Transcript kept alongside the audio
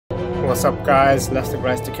What's up guys,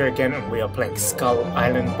 leftstickrightstick here again, and we are playing Skull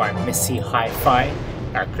Island by missyhifi.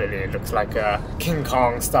 That clearly looks like a King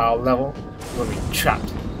Kong style level. We'll be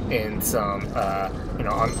trapped in some,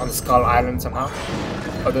 on Skull Island somehow.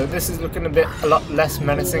 Although this is looking a lot less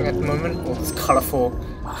menacing at the moment. All this colourful,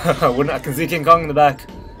 I can see King Kong in the back.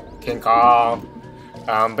 King Kong.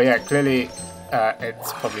 But yeah, clearly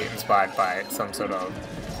it's probably inspired by some sort of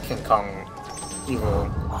King Kong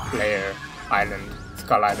evil layer island.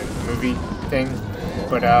 Skull Island movie thing,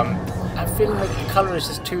 but I feel like the color is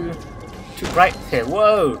just too bright here.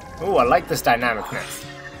 Whoa! Oh, I like this dynamicness.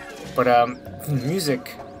 But the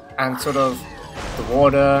music and sort of the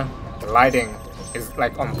water, the lighting is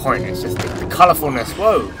like on point. It's just the colorfulness.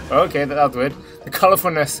 Whoa! Okay, that was weird. The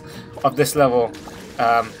colorfulness of this level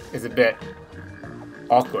is a bit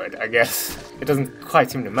awkward, I guess. It doesn't quite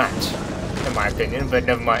seem to match, in my opinion. But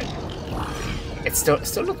never mind. It's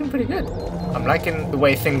still looking pretty good. I'm liking the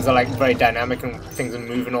way things are like very dynamic and things are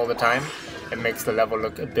moving all the time. It makes the level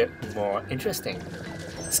look a bit more interesting.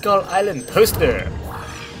 Skull Island poster.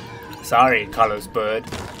 Sorry, Carlos Bird.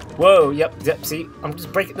 Whoa, yep. See, I'm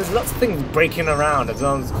just breaking. There's lots of things breaking around as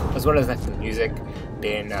well as like the music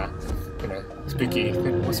being, spooky.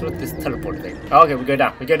 What's with this teleport thing? Oh, okay, we go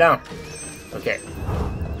down. Okay.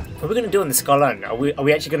 What are we gonna do on the Skull Island? Are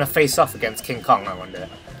we actually gonna face off against King Kong? I wonder.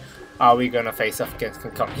 Are we gonna face off against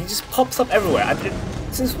King Kong? He just pops up everywhere.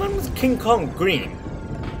 Since when was King Kong green?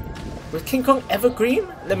 Was King Kong ever green?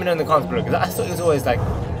 Let me know in the comments below, because I thought he was always like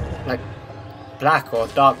black or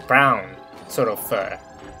dark brown sort of fur,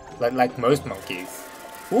 like most monkeys.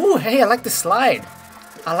 Ooh, hey, I like the slide.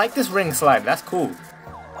 I like this ring slide. That's cool.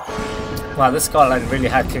 Wow, this Skull Island really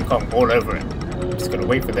had King Kong all over it. I'm just gonna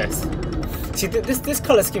wait for this. See, this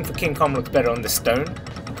color scheme for King Kong looks better on the stone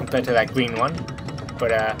compared to that green one.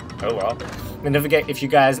 But oh well. And don't forget, if you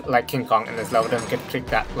guys like King Kong in this level, don't forget to click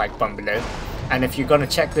that like button below. And if you're gonna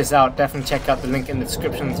check this out, definitely check out the link in the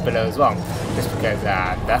descriptions below as well. Just because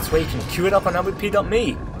that's where you can queue it up on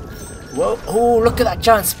LBP3. Whoa! Oh, look at that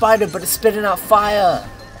giant spider, but it's spitting out fire.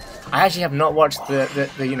 I actually have not watched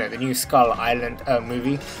the new Skull Island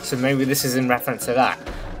movie, so maybe this is in reference to that.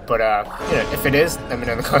 But if it is, let me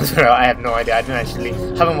know in the comments below. I have no idea. I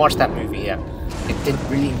haven't watched that movie yet. It didn't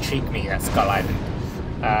really intrigue me, that Skull Island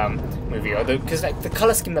movie, although because like the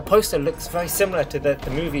color scheme, the poster looks very similar to the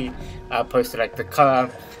movie poster, like the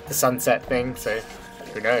color, the sunset thing. So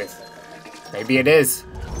who knows? Maybe it is.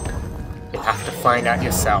 You'll have to find out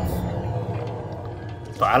yourself.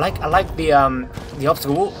 But I like the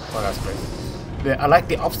obstacle. Oh, that's great. I like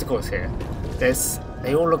the obstacles here.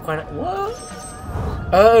 They all look quite. What?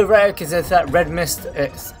 Oh right, because there's that red mist.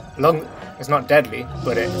 It's not deadly,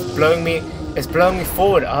 but it's blowing me. It's blowing me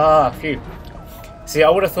forward. Ah, phew. See, I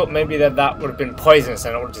would have thought maybe that would have been poisonous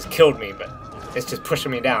and it would have just killed me, but it's just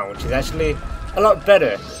pushing me down, which is actually a lot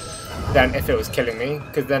better than if it was killing me,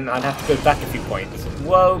 because then I'd have to go back a few points.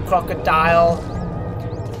 Whoa, crocodile!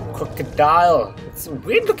 Crocodile! It's a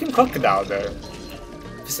weird looking crocodile though.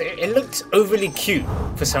 It looks overly cute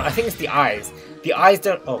for some. I think it's the eyes. The eyes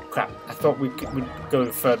don't. Oh crap! I thought we'd go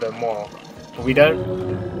further more, but we don't.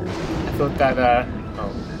 I thought that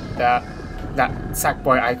that sack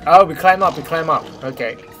boy. Oh, we climb up.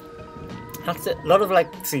 Okay. That's it. A lot of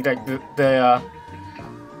see, like the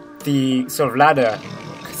sort of ladder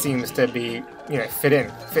seems to be,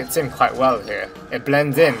 fits in quite well here. It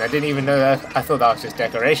blends in. I didn't even know that. I thought that was just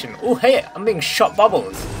decoration. Oh, hey, I'm being shot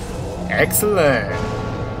bubbles. Excellent.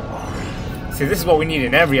 See, this is what we need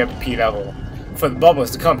in every LBP level, for the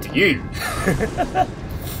bubbles to come to you.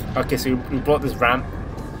 Okay, so we brought this ramp,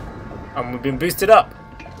 and we've been boosted up.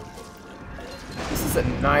 This is a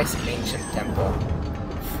nice ancient temple.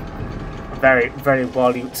 Very, very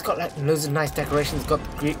well. It's got like loads of nice decorations. It's got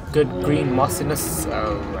good green mossiness.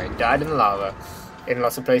 Oh, I died in the lava in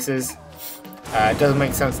lots of places. It doesn't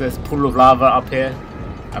make sense. There's a pool of lava up here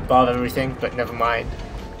above everything, but never mind.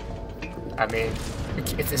 I mean,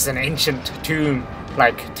 it's an ancient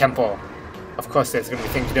tomb-like temple. Of course, there's gonna be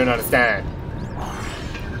things you don't understand.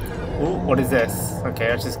 Ooh, what is this? Okay,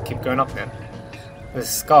 let's just keep going up then. This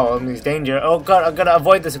skull means danger. Oh god, I gotta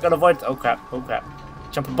avoid this. Oh crap.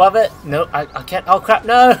 Jump above it. No, I can't. Oh crap,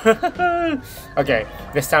 no. Okay,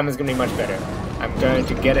 this time is gonna be much better. I'm going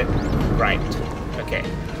to get it right. Okay.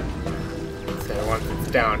 So once it's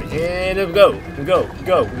down here, we go. Good. We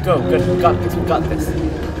got this.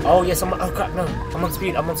 Oh yes, oh crap, no. I'm on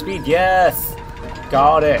speed. Yes.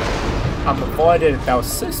 Got it. I'm avoided it. That was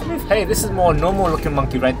so smooth. Hey, this is more normal looking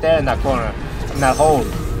monkey right there in that corner. In that hole.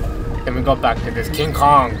 Then we got back to this King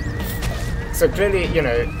Kong. So clearly,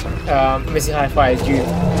 missyhifi has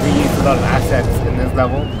reused a lot of assets in this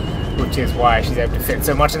level. which is why she's able to fit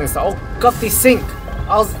so much in this. Oh, God, they sink!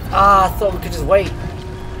 I thought we could just wait.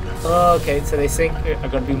 Oh, okay, so they sink. I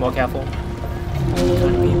gotta be more careful.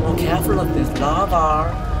 Gotta be more careful of this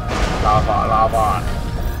lava. Lava.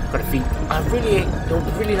 But if we, it would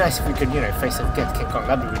be really nice if we could, you know, face up against King Kong.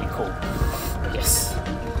 That'd be really cool. Yes.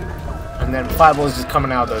 And then fireballs just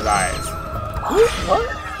coming out of those eyes. What?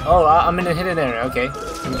 Oh, I'm in a hidden area. Okay,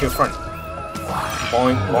 let me go front.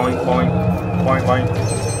 Boing, boing, boing, boing, boing.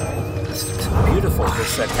 This looks beautiful.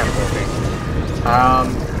 This temple thing.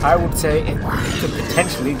 I would say it could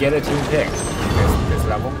potentially get a team pick. This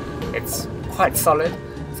level. It's quite solid.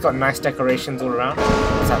 It's got nice decorations all around.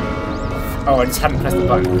 What's happening? Oh, I just hadn't pressed the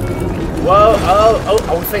button. Whoa! Oh!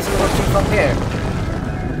 Are we facing one King Kong here?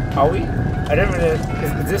 Are we? I don't really.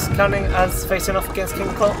 Is this counting as facing off against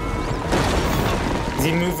King Kong? Is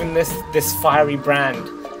he moving this fiery brand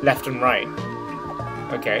left and right?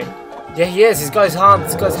 Okay. Yeah, he is. He's got his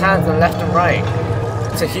hands. He's got his hands on left and right.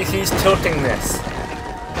 So he's tilting this.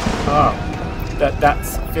 Oh, that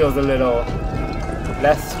feels a little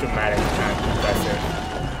less dramatic and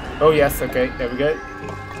impressive. Oh yes. Okay. There we go.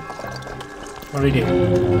 What do we do? I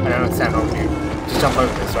don't understand what we do. Just jump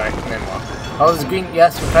over this, right? And then what? Oh, there's a green.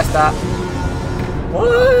 Yes, we press that.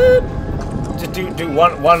 What? Just do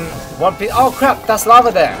one piece. Oh crap! That's lava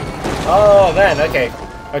there. Oh man. Okay.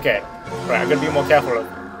 Okay. Right. I'm gonna be more careful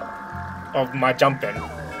of my jumping.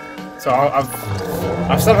 So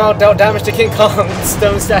I've somehow dealt damage to King Kong's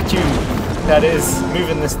stone statue that is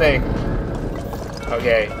moving this thing.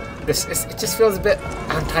 Okay. It just feels a bit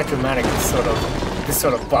anti-dramatic. This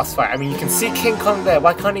sort of boss fight. I mean, you can see King Kong there.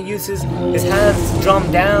 Why can't he use his hands to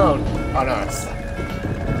drum down on us?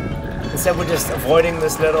 Instead, we're just avoiding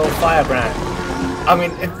this little firebrand. I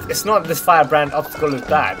mean, it's not this firebrand obstacle is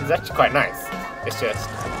bad. It's actually quite nice. It's just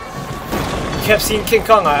you kept seeing King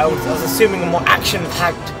Kong. I was assuming a more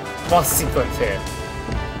action-packed boss sequence here.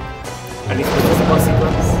 At least it was a boss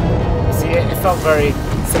sequence. See, it felt very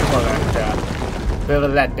simple and a bit of a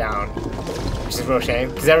letdown. Which is a real shame,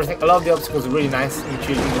 because a lot of the obstacles are really nice and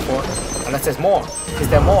intriguing before. Unless there's more. Is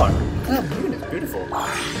there more? Look at that moon, it's beautiful.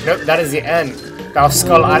 Nope, that is the end. That was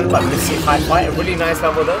Skull Island by missyhifi. A really nice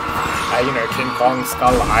level though. You know, King Kong,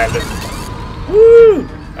 Skull Island. Woo!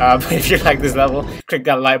 But if you like this level, click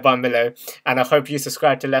that like button below. And I hope you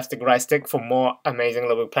subscribe to leftstickrightstick for more amazing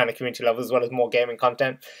LittleBigPlanet community levels as well as more gaming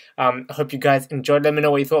content. I hope you guys enjoyed. Let me know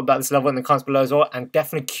what you thought about this level in the comments below as well. And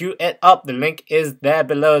definitely queue it up. The link is there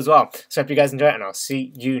below as well. So I hope you guys enjoy it and I'll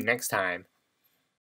see you next time.